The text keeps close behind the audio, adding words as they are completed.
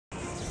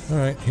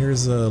Alright,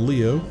 here's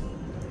Leo.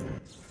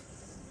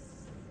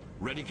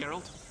 Ready,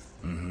 Geralt?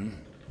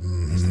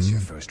 Is this your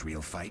first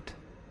real fight?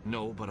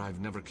 No, but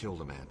I've never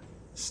killed a man.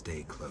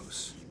 Stay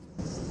close.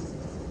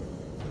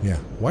 Yeah,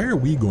 why are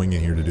we going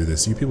in here to do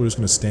this? You people are just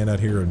going to stand out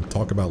here and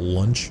talk about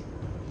lunch?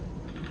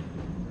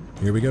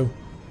 Here we go.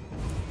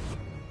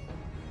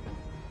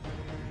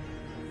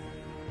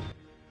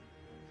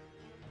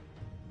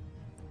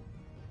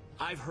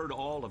 I've heard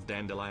all of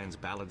Dandelion's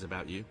ballads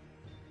about you.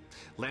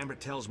 Lambert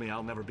tells me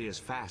I'll never be as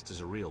fast as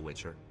a real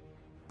Witcher.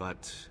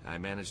 But I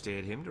managed to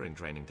hit him during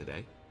training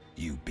today.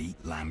 You beat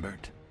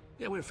Lambert?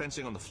 Yeah, we were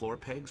fencing on the floor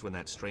pegs when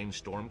that strange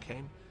storm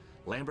came.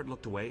 Lambert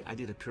looked away, I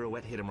did a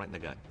pirouette, hit him right in the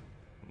gut.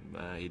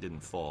 He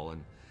didn't fall,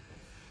 and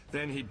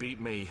then he beat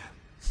me.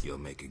 You'll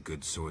make a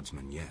good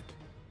swordsman yet.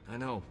 I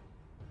know.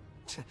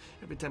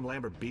 Every time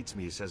Lambert beats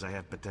me, he says I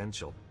have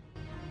potential.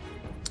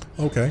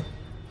 Okay.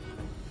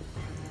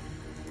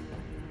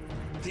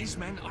 These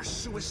men are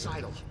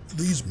suicidal.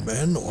 These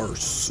men are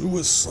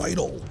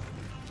suicidal.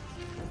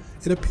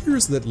 It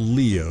appears that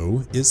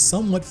Leo is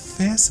somewhat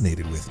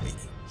fascinated with me.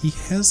 He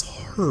has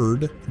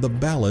heard the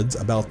ballads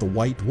about the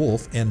White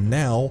Wolf and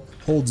now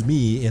holds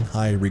me in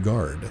high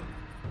regard.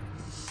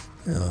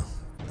 Yeah,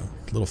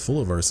 a little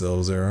full of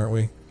ourselves there, aren't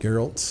we,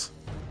 Geralt?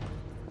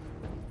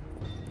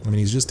 I mean,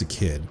 he's just a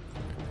kid.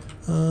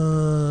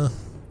 Okay,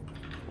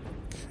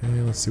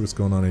 let's see what's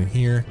going on in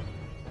here.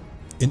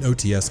 In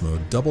OTS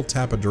mode, double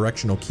tap a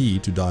directional key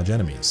to dodge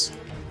enemies.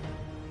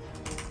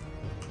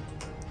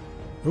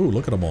 Oh,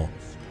 look at them all.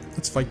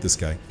 Let's fight this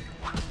guy.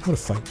 I'm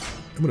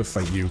gonna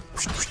fight you.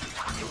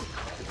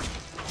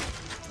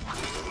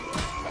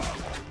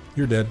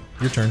 You're dead.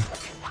 Your turn.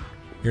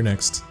 You're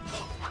next.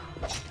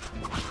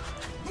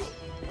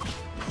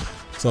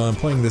 So I'm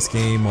playing this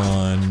game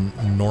on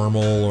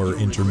normal or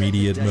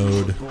intermediate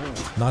mode.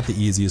 Not the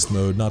easiest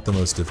mode, not the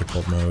most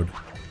difficult mode.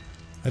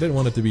 I didn't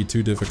want it to be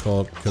too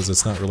difficult because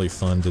it's not really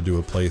fun to do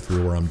a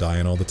playthrough where I'm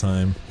dying all the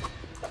time.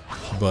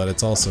 But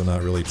it's also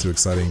not really too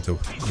exciting to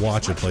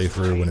watch a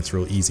playthrough when it's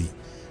real easy.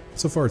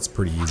 So far it's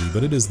pretty easy,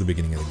 but it is the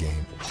beginning of the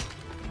game.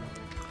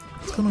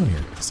 What's going on here?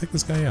 Let's take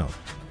this guy out.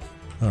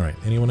 Alright,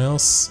 anyone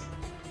else?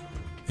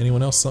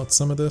 Anyone else saw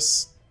some of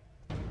this?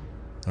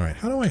 Alright,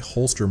 how do I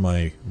holster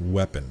my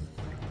weapon?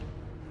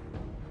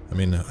 I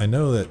mean, I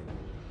know that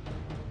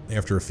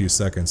after a few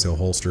seconds he'll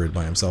holster it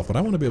by himself, but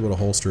I want to be able to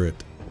holster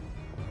it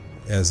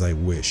as I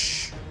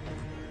wish.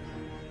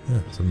 Yeah,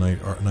 some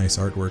nice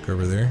artwork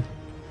over there.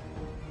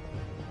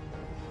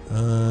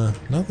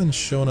 Nothing's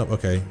showing up.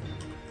 Okay.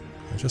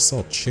 I just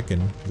saw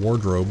chicken,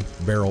 wardrobe,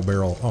 barrel,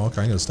 oh, all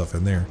kinds of stuff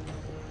in there.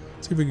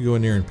 See if we can go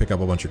in there and pick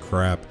up a bunch of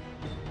crap.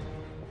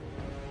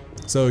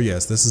 So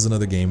yes, this is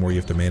another game where you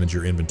have to manage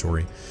your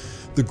inventory.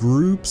 The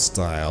group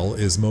style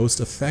is most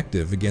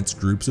effective against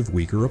groups of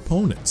weaker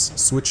opponents.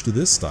 Switch to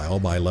this style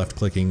by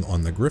left-clicking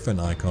on the griffin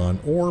icon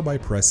or by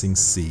pressing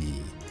C.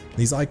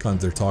 These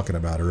icons they're talking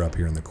about are up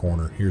here in the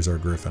corner. Here's our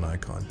griffin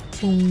icon.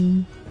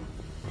 Boom.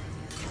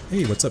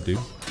 Hey, what's up, dude?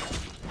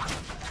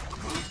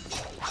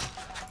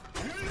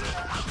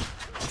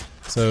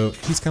 So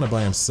he's kind of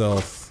by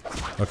himself.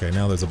 Okay,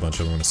 now there's a bunch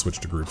of them. I'm going to switch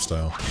to group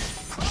style.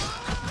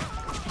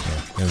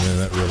 Yeah, and then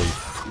that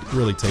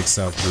really takes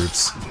out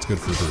groups. It's good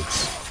for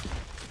groups.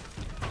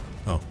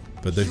 Oh,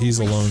 but he's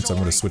alone, so I'm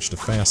going to switch to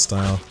fast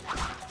style.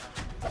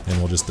 And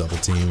we'll just double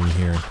team in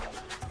here.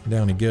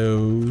 Down he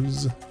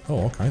goes. Oh,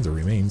 all kinds of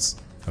remains.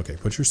 Okay,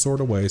 put your sword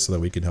away so that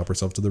we can help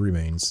ourselves to the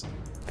remains.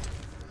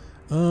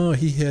 Oh,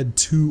 he had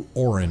 2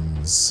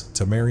 orens,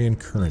 Temerian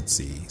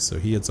currency. So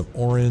he had some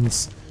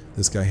orens.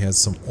 This guy has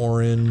some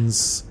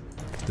orens.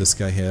 This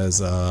guy has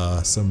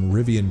some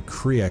Rivian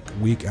Kriek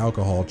weak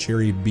alcohol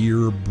cherry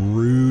beer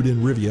brewed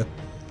in Rivia.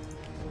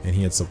 And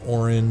he had some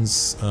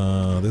orens.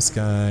 This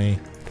guy,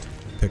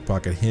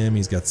 pickpocket him.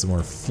 He's got some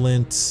more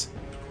flint.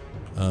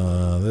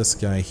 This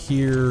guy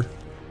here,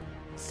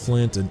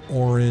 flint and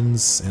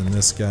orens, and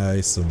this guy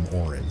some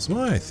orens.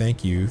 Why,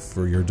 thank you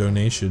for your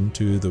donation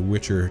to the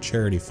Witcher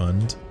Charity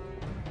Fund.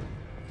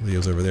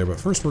 Leo's over there, but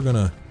first we're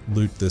gonna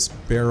loot this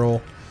barrel,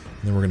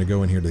 and then we're gonna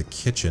go in here to the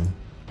kitchen.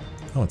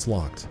 Oh, it's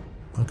locked.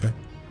 Okay,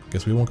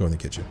 guess we won't go in the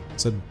kitchen.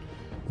 Instead,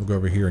 we'll go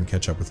over here and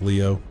catch up with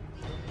Leo.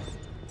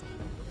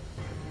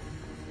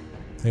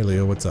 Hey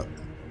Leo, what's up?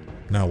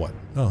 Now what?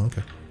 Oh,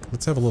 okay.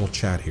 Let's have a little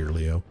chat here,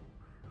 Leo.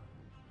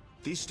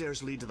 These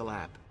stairs lead to the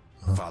lab.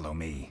 Huh? Follow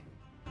me.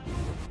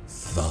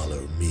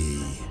 Follow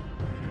me.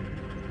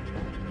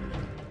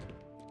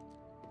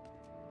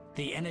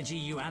 The energy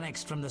you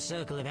annexed from the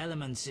Circle of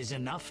Elements is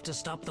enough to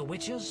stop the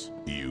Witchers?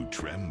 You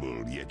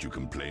trembled, yet you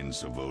complained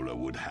Savolla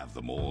would have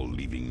them all,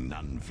 leaving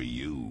none for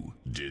you.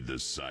 Did the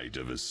sight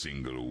of a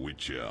single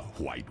Witcher,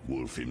 White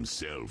Wolf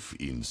himself,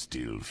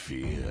 instill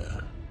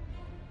fear?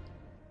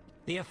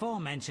 The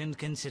aforementioned,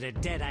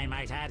 considered dead I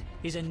might add,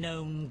 is a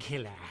known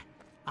killer.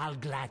 I'll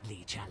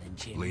gladly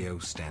challenge him. Leo,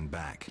 stand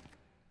back.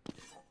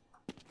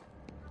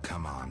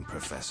 Come on,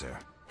 Professor.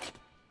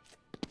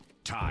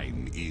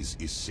 Time is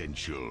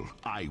essential.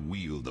 I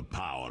wield the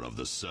power of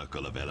the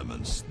Circle of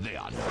Elements. They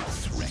are no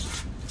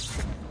threat.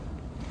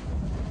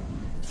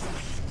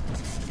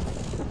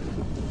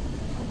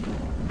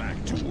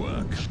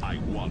 I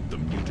want the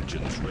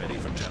mutagens ready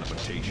for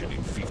teleportation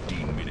in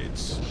 15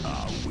 minutes.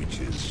 Our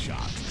witches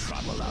shan't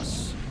trouble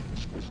us.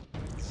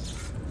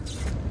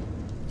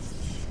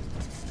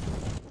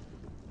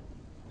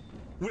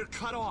 We're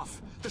cut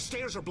off. The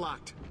stairs are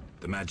blocked.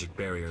 The magic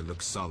barrier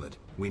looks solid.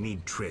 We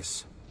need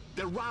Triss.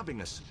 They're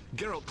robbing us.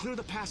 Geralt, clear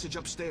the passage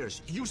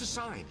upstairs. Use a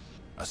sign.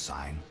 A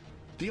sign?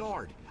 The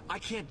Aard. I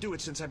can't do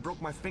it since I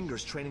broke my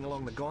fingers training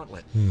along the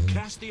gauntlet.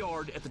 Cast the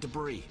Aard at the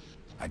debris.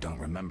 I don't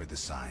remember the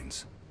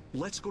signs.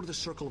 Let's go to the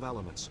Circle of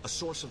Elements, a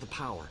source of the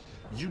power.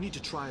 You need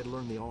to try and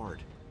learn the Aard.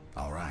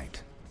 All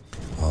right.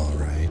 All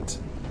right.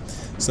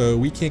 So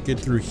we can't get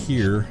through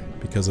here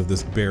because of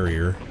this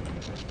barrier,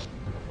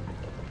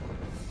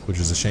 which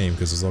is a shame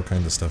because there's all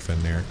kinds of stuff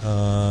in there.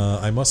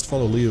 I must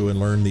follow Leo and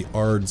learn the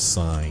Aard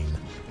Sign.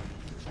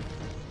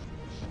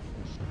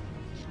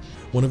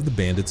 One of the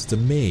bandits is a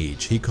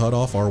mage. He cut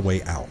off our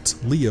way out.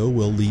 Leo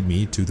will lead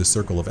me to the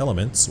Circle of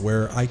Elements,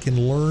 where I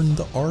can learn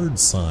the Aard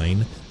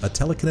Sign, a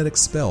telekinetic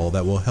spell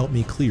that will help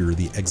me clear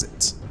the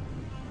exit.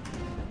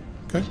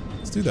 Okay,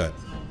 let's do that.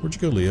 Where'd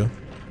you go, Leo?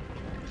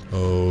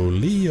 Oh,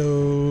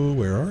 Leo,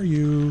 where are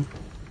you?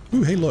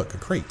 Ooh, hey, look, a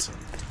crate.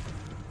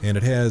 And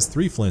it has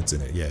 3 flints in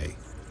it, yay.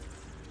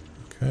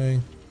 Okay.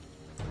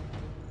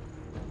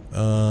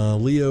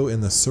 Leo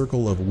in the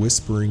Circle of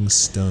Whispering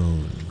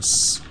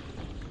Stones.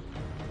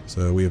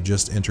 So we have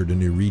just entered a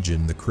new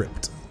region, the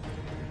Crypt.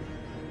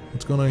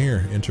 What's going on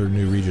here? Enter a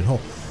new region.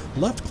 Oh,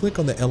 left click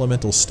on the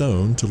elemental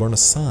stone to learn a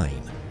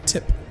sign.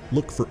 Tip,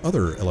 look for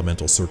other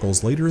elemental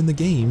circles later in the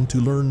game to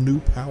learn new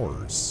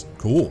powers.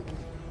 Cool.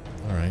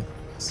 Alright,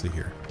 let's see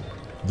here.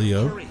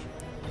 Leo. Hurry!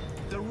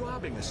 They're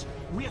robbing us.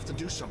 We have to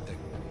do something.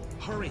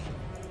 Hurry!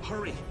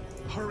 Hurry!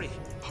 Hurry!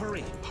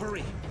 Hurry!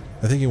 Hurry!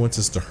 I think he wants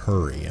us to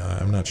hurry.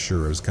 I'm not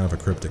sure. It was kind of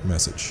a cryptic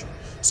message.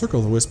 Circle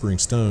of the Whispering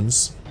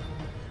Stones.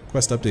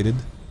 Quest updated.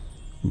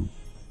 Ooh.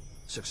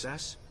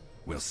 Success?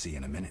 We'll see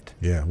in a minute.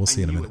 Yeah, we'll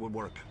see in a I knew minute. it would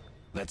work.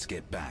 Let's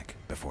get back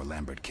before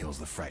Lambert kills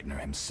the Frightener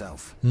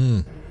himself.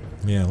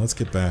 Yeah, let's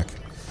get back.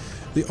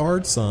 The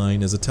Aard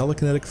Sign is a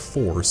telekinetic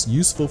force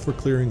useful for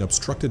clearing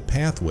obstructed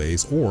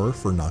pathways or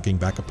for knocking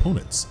back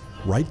opponents.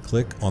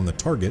 Right-click on the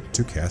target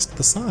to cast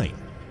the sign.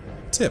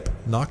 Tip,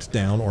 knocked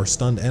down or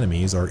stunned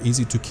enemies are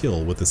easy to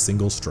kill with a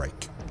single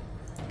strike.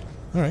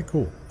 Alright,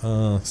 cool.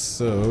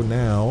 So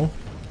now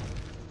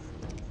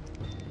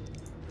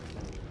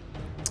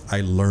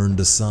I learned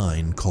a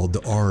sign called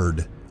the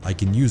Aard. I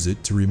can use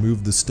it to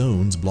remove the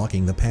stones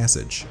blocking the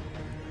passage.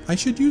 I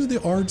should use the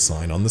Aard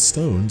Sign on the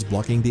stones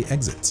blocking the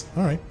exit.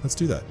 Alright, let's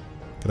do that.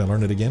 Can I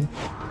learn it again?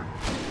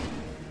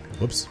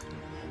 Whoops.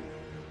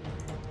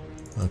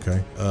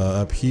 Okay,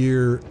 up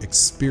here,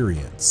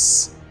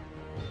 experience.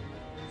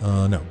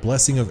 No,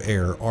 Blessing of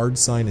Air, Aard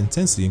Sign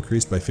intensity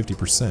increased by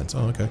 50%.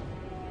 Oh, okay.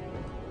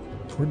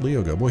 Where'd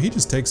Leo go? Boy, he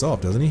just takes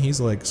off, doesn't he? He's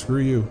like,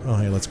 screw you. Oh,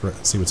 hey, let's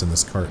see what's in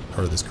this cart,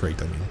 or this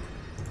crate, I mean.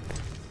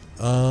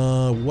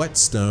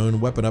 Whetstone,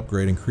 weapon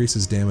upgrade,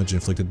 increases damage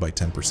inflicted by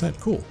 10%.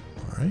 Cool.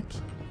 Alright.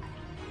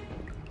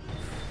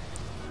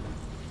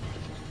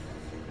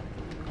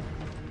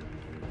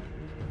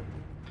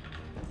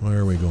 Where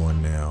are we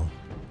going now?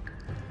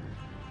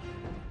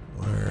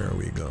 Where are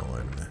we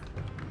going?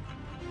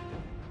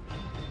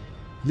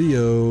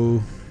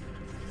 Leo.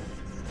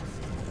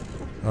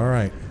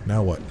 Alright,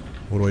 now what?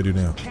 What do I do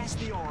now? Cast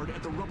the Aard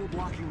at the rubble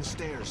blocking the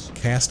stairs.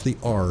 Cast the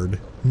Aard.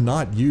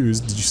 Not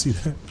used. Did you see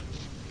that?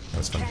 That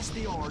was fun. Cast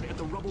the Aard at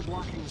the rubble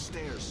blocking the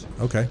stairs.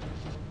 Okay.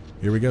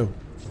 Here we go.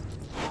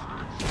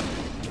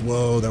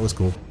 Whoa, that was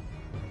cool.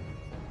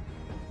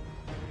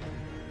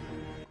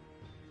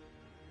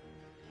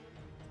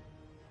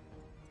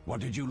 What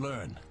did you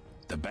learn?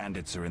 The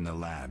bandits are in the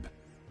lab,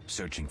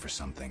 searching for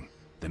something.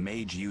 The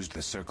mage used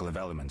the Circle of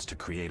Elements to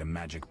create a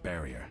magic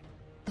barrier.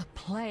 The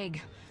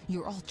plague.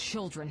 You're all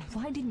children.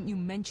 Why didn't you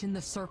mention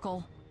the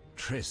circle?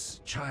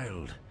 Triss,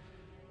 child.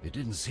 It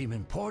didn't seem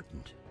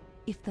important.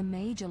 If the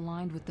mage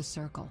aligned with the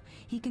circle,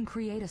 he can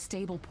create a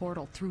stable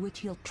portal through which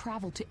he'll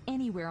travel to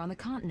anywhere on the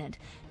continent,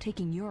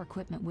 taking your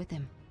equipment with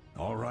him.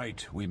 All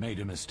right, we made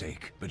a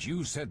mistake, but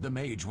you said the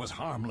mage was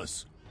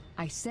harmless.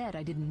 I said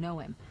I didn't know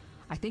him.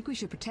 I think we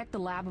should protect the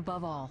lab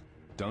above all.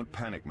 Don't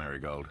panic,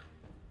 Marigold.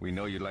 We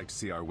know you'd like to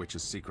see our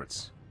witch's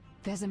secrets.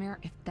 Vesemir,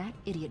 if that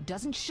idiot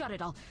doesn't shut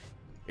it, I'll...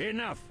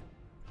 Enough!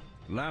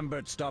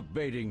 Lambert, stop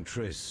baiting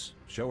Triss.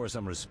 Show her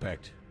some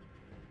respect.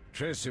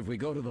 Triss, if we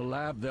go to the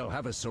lab, they'll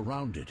have us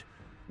surrounded.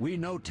 We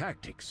know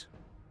tactics.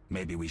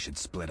 Maybe we should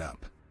split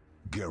up.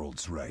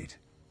 Geralt's right.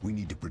 We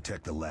need to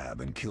protect the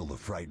lab and kill the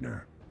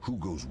Frightener. Who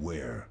goes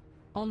where?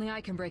 Only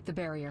I can break the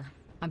barrier.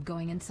 I'm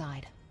going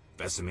inside.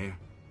 Vesemir?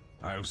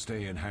 I'll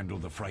stay and handle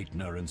the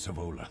Frightener and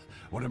Savolla.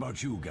 What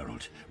about you,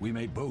 Geralt? We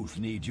may both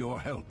need your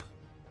help.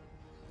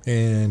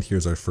 And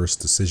here's our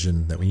first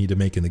decision that we need to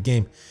make in the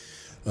game.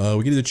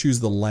 We get to choose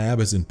the lab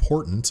as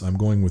important. I'm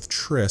going with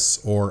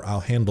Triss, or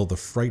I'll handle the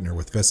Frightener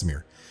with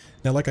Vesemir.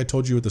 Now, like I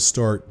told you at the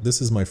start,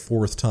 this is my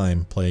 4th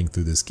time playing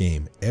through this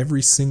game.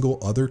 Every single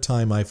other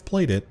time I've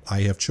played it,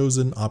 I have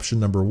chosen option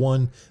number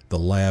 1. The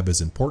lab is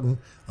important.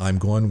 I'm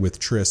going with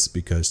Triss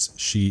because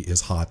she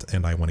is hot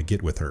and I want to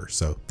get with her.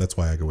 So that's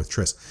why I go with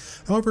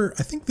Triss. However,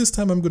 I think this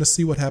time I'm going to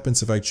see what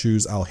happens if I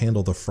choose I'll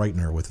handle the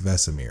Frightener with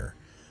Vesemir.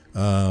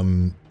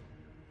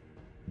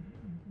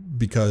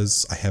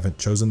 Because I haven't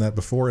chosen that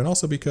before, and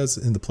also because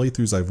in the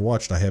playthroughs I've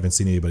watched, I haven't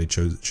seen anybody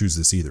choose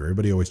this either.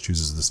 Everybody always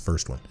chooses this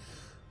first one.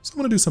 So I'm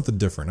going to do something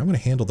different. I'm going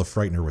to handle the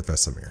Frightener with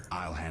Vesemir.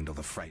 I'll handle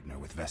the Frightener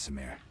with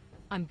Vesemir.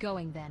 I'm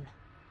going then.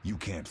 You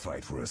can't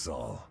fight for us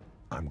all.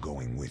 I'm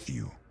going with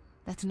you.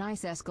 That's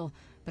nice, Eskel,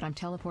 but I'm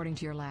teleporting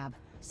to your lab.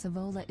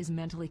 Savolla is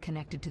mentally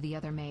connected to the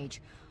other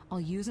mage.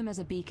 I'll use him as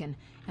a beacon,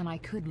 and I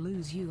could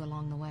lose you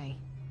along the way.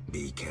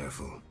 Be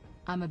careful.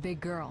 I'm a big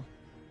girl.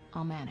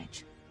 I'll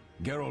manage.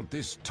 Geralt,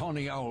 this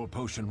tawny owl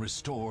potion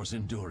restores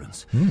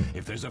endurance.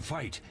 If there's a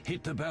fight,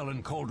 hit the bell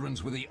and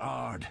cauldrons with the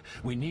Aard.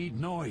 We need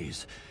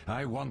noise.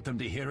 I want them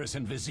to hear us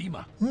in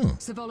Vesemir.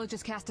 Savolla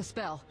just cast a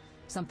spell.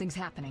 Something's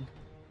happening.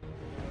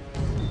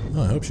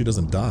 Oh, I hope she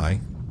doesn't die.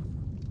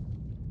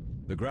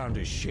 The ground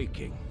is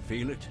shaking.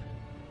 Feel it?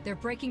 They're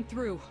breaking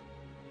through.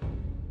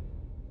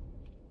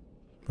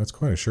 That's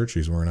quite a shirt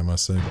she's wearing, I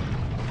must say.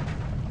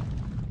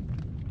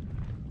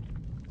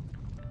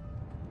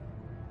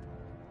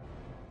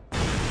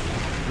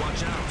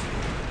 Watch out!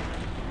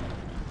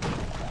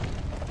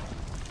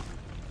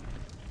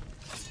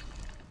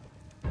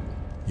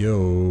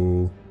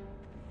 Yo.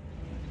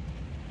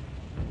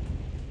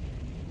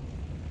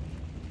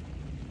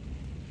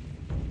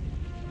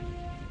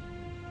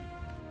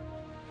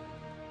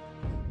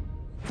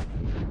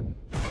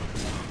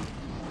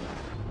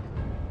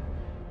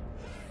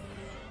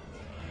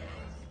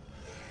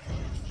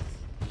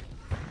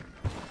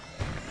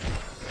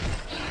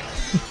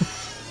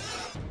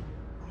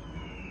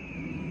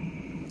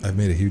 I've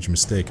made a huge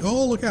mistake.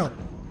 Oh, look out!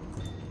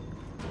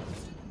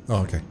 Oh,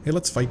 okay. Hey,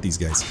 let's fight these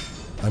guys.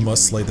 I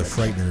must slay the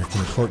Frightener in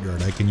the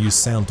courtyard. I can use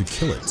sound to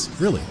kill it.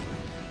 Really?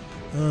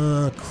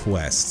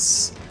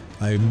 Quests.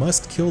 I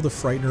must kill the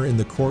Frightener in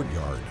the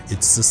courtyard.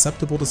 It's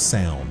susceptible to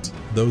sound.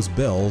 Those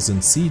bells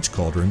and siege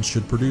cauldrons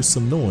should produce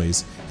some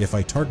noise if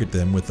I target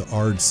them with the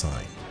Aard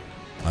Sign.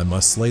 I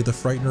must slay the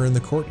Frightener in the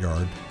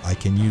courtyard. I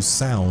can use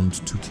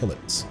sound to kill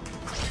it.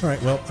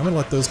 Alright, well, I'm gonna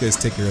let those guys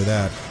take care of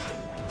that.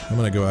 I'm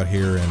gonna go out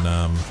here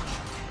and,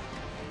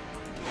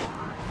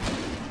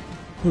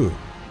 Ooh.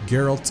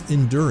 Geralt's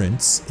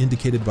endurance,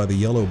 indicated by the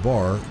yellow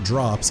bar,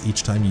 drops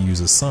each time you use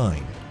a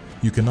sign.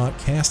 You cannot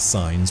cast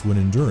signs when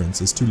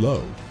endurance is too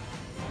low.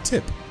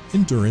 Tip: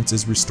 endurance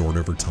is restored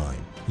over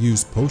time.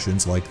 Use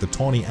potions like the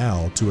Tawny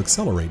Owl to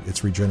accelerate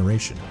its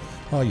regeneration.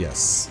 Ah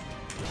yes,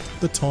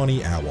 the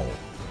Tawny Owl.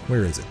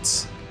 Where is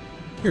it?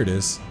 Here it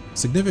is.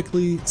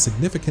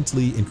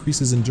 Significantly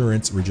increases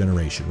endurance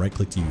regeneration. Right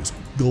click to use.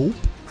 Gulp.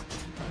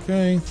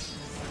 Okay.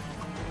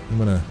 I'm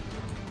gonna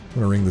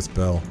ring this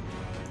bell.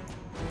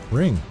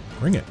 Ring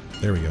it.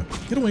 There we go.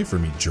 Get away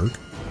from me, jerk.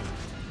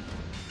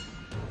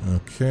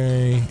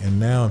 Okay, and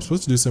now I'm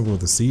supposed to do something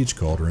with the siege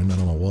cauldron. I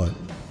don't know what.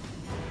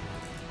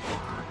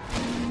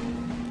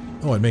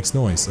 Oh, it makes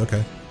noise.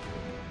 Okay.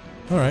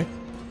 Alright.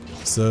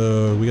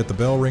 So, we got the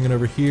bell ringing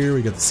over here.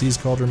 We got the siege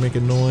cauldron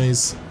making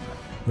noise.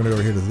 I'm gonna go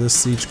over here to this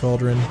siege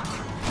cauldron.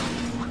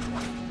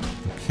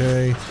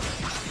 Okay.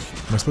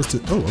 Am I supposed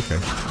to... Oh, okay.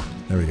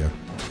 There we go.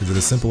 Is it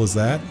as simple as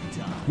that?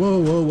 Whoa,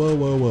 whoa, whoa,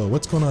 whoa, whoa.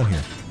 What's going on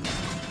here?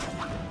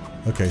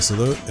 Okay, so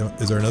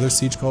is there another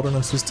siege cauldron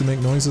I'm supposed to make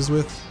noises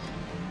with?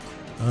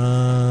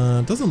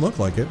 Doesn't look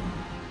like it.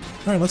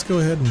 Alright, let's go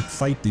ahead and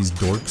fight these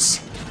dorks.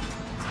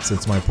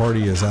 Since my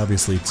party is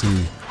obviously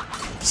too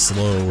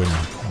slow and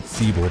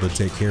feeble to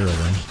take care of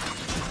them.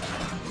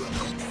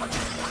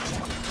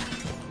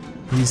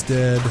 He's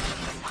dead.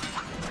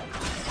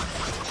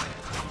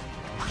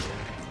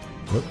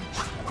 Whoop.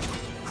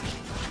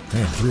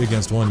 Man, 3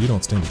 against 1, you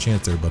don't stand a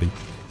chance there, buddy.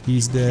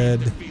 He's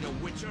dead.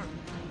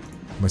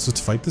 Am I supposed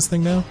to fight this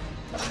thing now?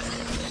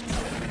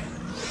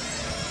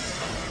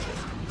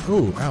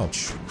 Oh,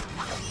 ouch.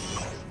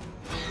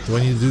 Do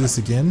I need to do this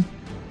again?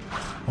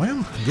 Why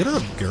am... Get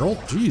up, girl.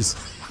 Jeez.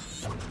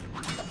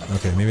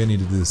 Okay, maybe I need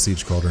to do the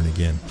siege cauldron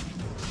again.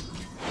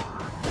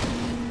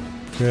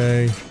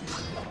 Okay.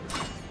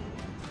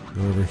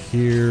 Go over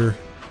here.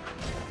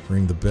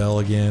 Ring the bell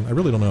again. I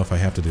really don't know if I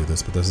have to do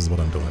this, but this is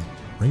what I'm doing.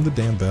 Ring the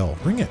damn bell.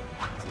 Ring it.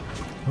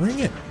 Ring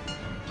it.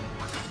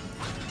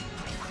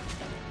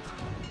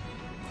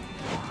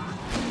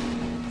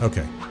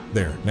 Okay,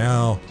 there.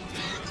 Now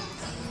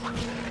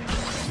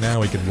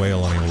we can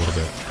wail on him a little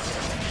bit.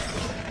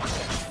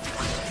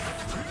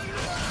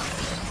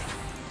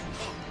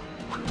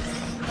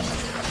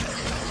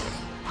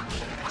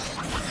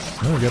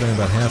 Oh, we got him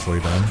about halfway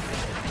done.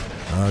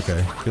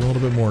 Okay, get a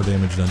little bit more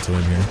damage done to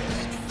him here.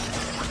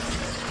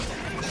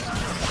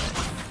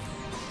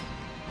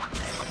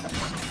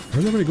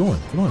 Where's everybody going?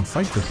 Come on,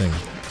 fight the thing.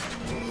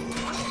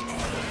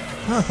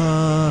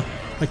 Haha!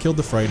 I killed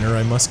the Frightener.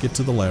 I must get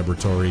to the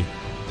laboratory.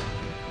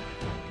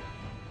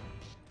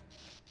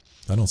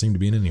 I don't seem to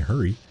be in any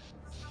hurry.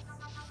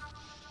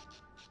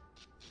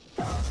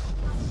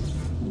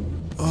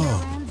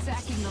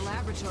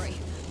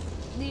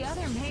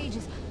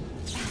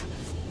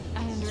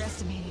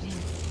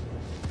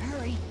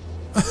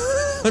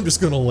 I'm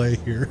just gonna lay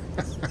here.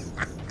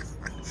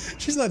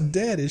 She's not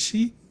dead, is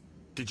she?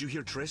 Did you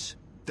hear Triss?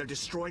 They're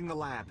destroying the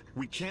lab.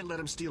 We can't let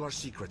them steal our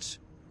secrets.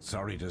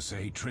 Sorry to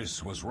say,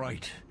 Triss was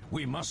right.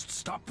 We must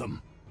stop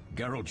them.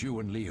 Geralt, you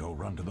and Leo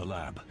run to the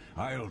lab.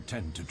 I'll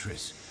tend to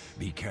Triss.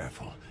 Be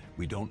careful.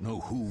 We don't know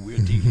who we're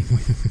dealing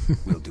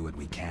with. We'll do what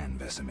we can,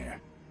 Vesemir.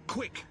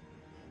 Quick!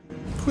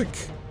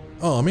 Quick!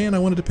 Oh man, I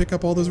wanted to pick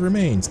up all those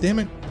remains. Damn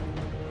it!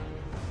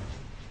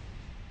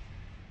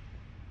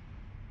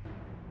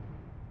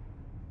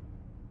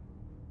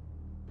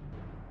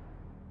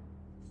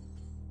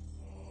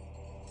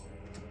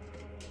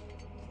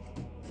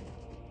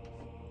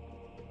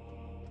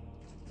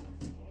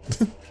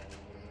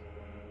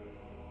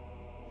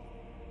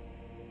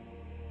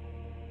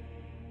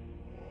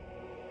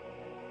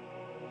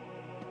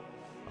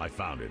 I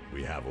found it.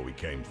 We have what we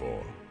came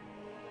for.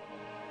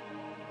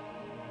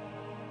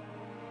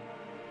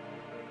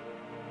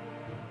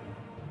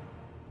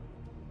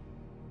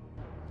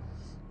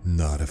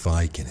 Not if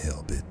I can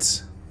help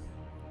it.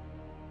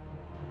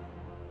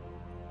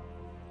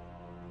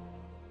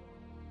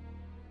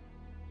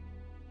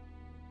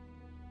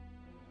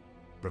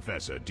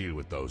 Professor, deal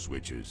with those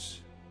witches.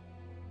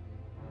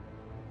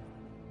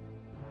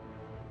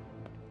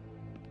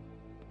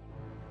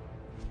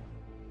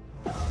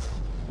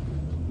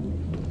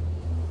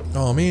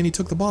 Oh man, he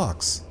took the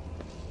box.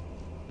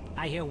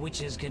 I hear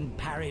witches can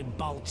parry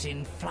bolts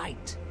in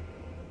flight.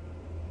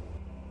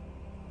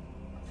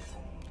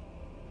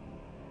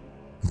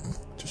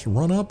 Just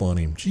run up on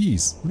him.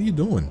 Jeez, what are you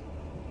doing?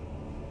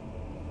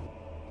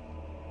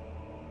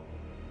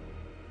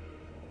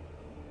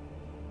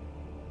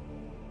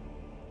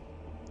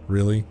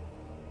 Really?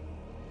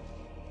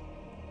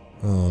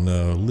 Oh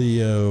no,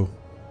 Leo.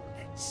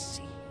 Let's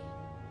see.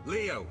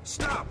 Leo,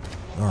 stop!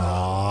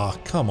 Aw,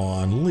 come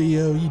on,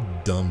 Leo, you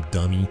dumb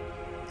dummy.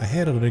 I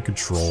had it under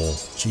control.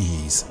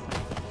 Jeez.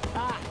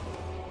 Ah!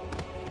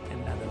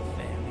 Another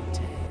fairy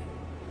tale.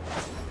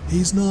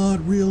 He's not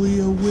really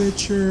a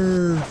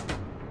witcher.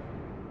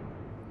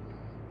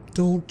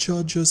 Don't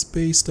judge us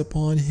based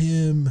upon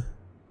him.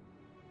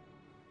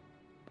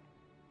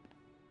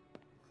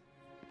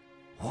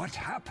 What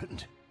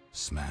happened?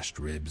 Smashed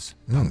ribs,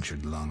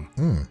 punctured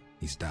lung.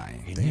 He's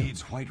dying. He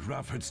needs White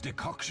Rafford's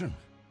decoction.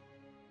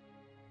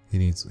 He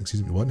needs,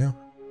 excuse me, what now?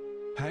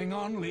 Hang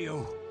on,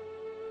 Leo.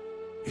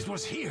 It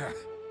was here.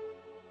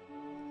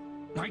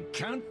 I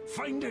can't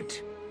find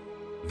it.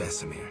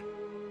 Vesemir.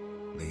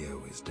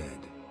 Leo is dead.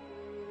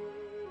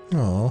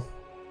 Oh.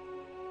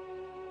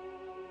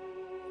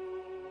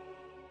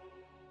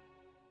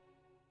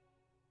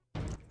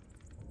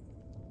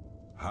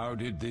 How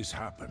did this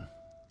happen?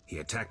 He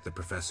attacked the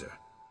professor.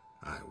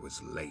 I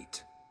was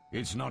late.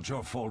 It's not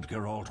your fault,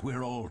 Geralt.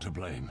 We're all to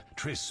blame.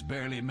 Triss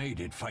barely made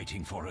it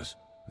fighting for us.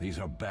 These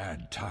are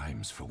bad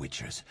times for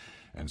witchers,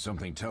 and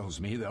something tells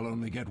me they'll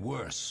only get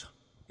worse.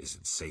 Is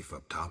it safe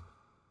up top?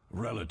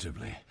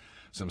 Relatively.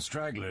 Some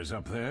stragglers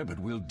up there, but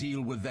we'll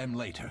deal with them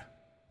later.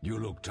 You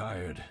look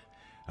tired.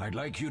 I'd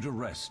like you to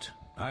rest.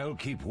 I'll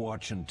keep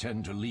watch and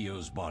tend to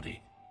Leo's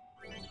body.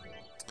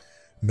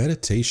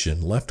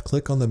 Meditation. Left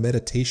click on the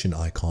meditation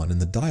icon in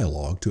the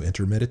dialogue to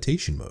enter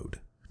meditation mode.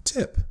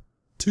 Tip.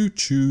 To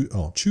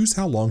choose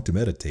how long to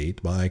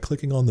meditate by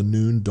clicking on the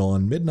noon,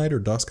 dawn, midnight, or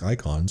dusk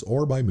icons,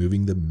 or by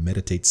moving the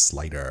meditate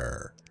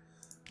slider.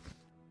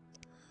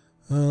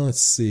 Let's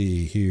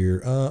see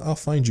here. I'll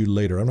find you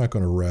later. I'm not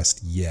going to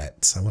rest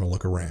yet. I want to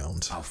look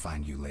around. I'll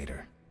find you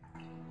later.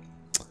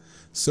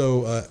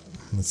 So,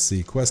 let's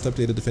see. Quest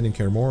updated defending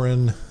Kaer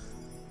Morhen.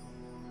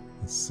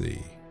 Let's see.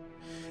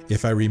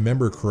 If I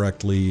remember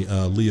correctly,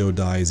 Leo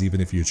dies even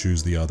if you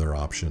choose the other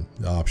option.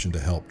 The option to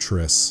help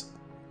Triss.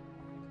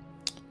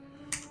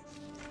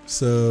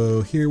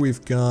 So here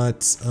we've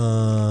got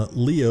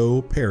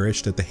Leo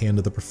perished at the hand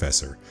of the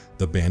professor,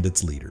 the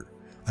bandits' leader.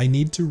 I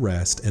need to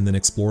rest and then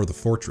explore the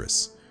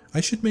fortress.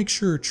 I should make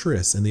sure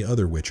Triss and the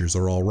other witchers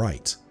are all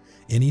right.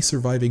 Any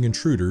surviving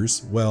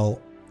intruders,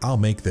 well, I'll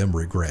make them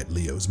regret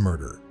Leo's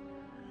murder.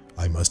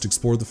 I must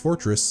explore the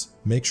fortress,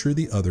 make sure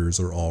the others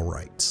are all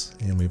right.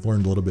 And we've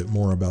learned a little bit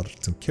more about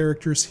some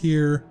characters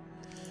here.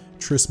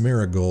 Triss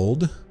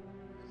Marigold.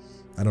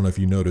 I don't know if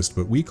you noticed,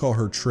 but we call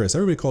her Triss.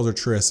 Everybody calls her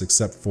Triss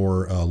except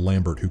for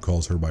Lambert, who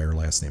calls her by her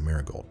last name,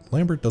 Marigold.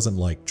 Lambert doesn't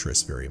like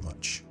Triss very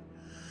much.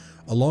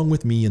 Along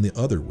with me and the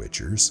other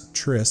witchers,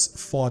 Triss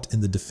fought in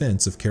the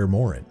defense of Kaer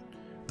Morhen.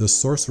 The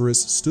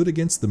sorceress stood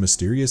against the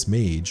mysterious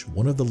mage,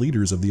 one of the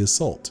leaders of the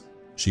assault.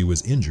 She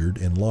was injured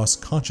and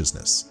lost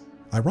consciousness.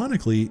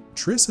 Ironically,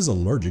 Triss is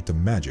allergic to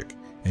magic,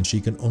 and she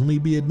can only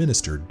be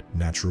administered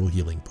natural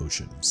healing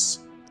potions.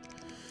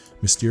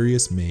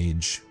 Mysterious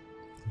mage.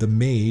 The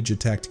mage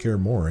attacked Kaer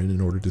Morhen in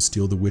order to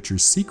steal the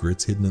Witcher's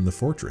secrets hidden in the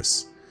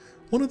fortress.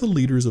 One of the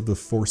leaders of the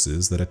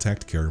forces that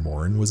attacked Kaer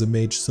Morhen was a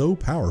mage so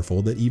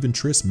powerful that even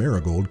Triss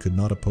Marigold could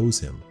not oppose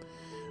him.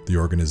 The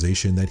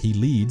organization that he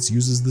leads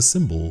uses the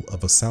symbol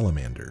of a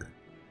salamander.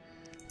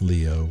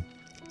 Leo.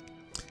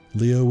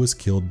 Leo was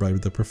killed by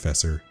the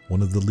professor,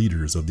 one of the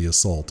leaders of the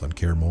assault on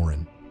Kaer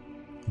Morhen.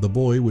 The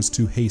boy was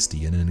too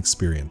hasty and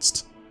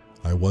inexperienced.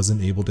 I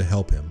wasn't able to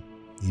help him,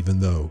 even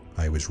though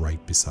I was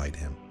right beside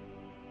him.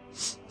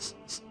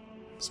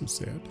 So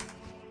sad.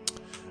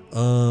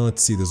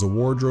 Let's see, there's a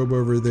wardrobe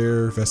over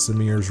there.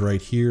 Vesemir's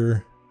right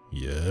here.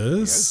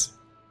 Yes?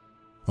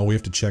 Oh, we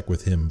have to check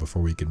with him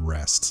before we can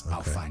rest. Okay.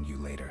 I'll find you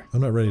later.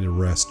 I'm not ready to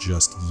rest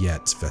just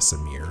yet,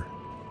 Vesemir.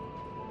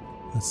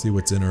 Let's see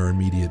what's in our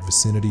immediate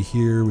vicinity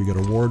here. We got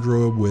a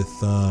wardrobe with,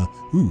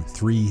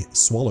 3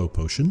 swallow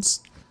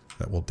potions.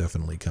 That will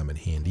definitely come in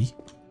handy.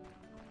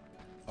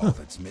 All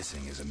that's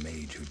missing is a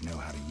mage who'd know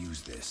how to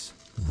use this.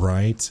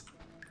 Right.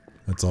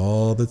 That's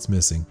all that's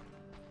missing.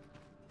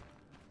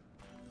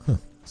 Huh.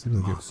 Seems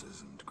like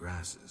Mosses and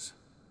grasses.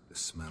 The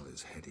smell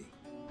is heady.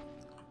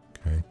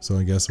 Okay, so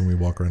I guess when we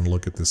walk around and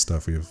look at this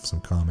stuff, we have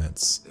some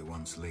comments. They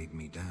once laid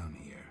me down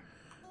here.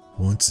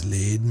 Once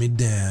laid me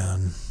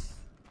down.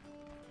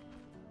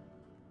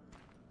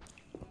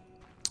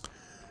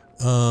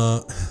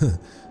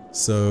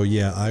 So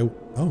yeah,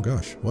 oh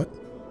gosh, what?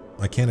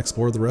 I can't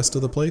explore the rest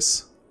of the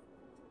place?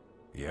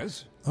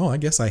 Yes? Oh, I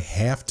guess I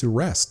have to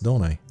rest,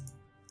 don't I?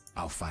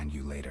 I'll find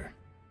you later.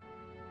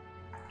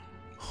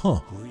 Huh.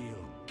 We'll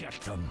get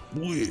them.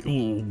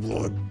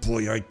 Oh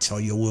boy, I tell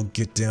you, we'll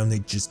get down, they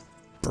just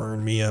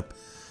burn me up.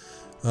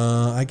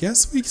 I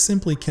guess we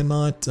simply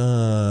cannot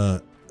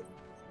go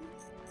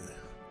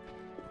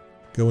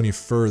any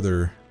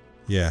further.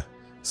 Yeah,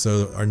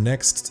 so our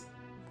next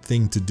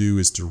thing to do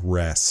is to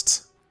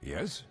rest.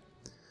 Yes?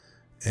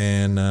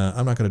 And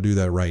I'm not going to do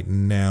that right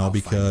now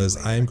because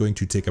I am going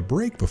to take a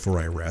break before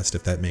I rest,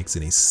 if that makes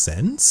any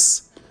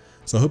sense.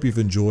 So I hope you've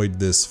enjoyed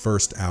this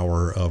first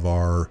hour of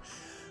our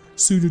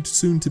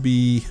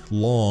soon-to-be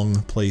long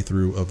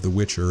playthrough of The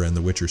Witcher and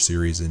The Witcher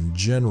series in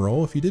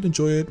general. If you did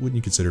enjoy it, wouldn't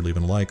you consider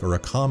leaving a like or a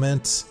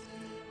comment?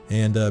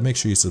 And make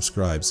sure you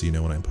subscribe so you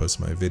know when I post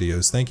my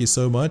videos. Thank you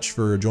so much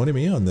for joining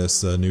me on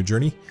this new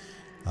journey.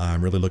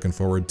 I'm really looking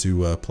forward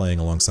to playing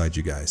alongside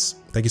you guys.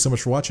 Thank you so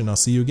much for watching. I'll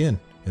see you again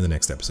in the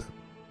next episode.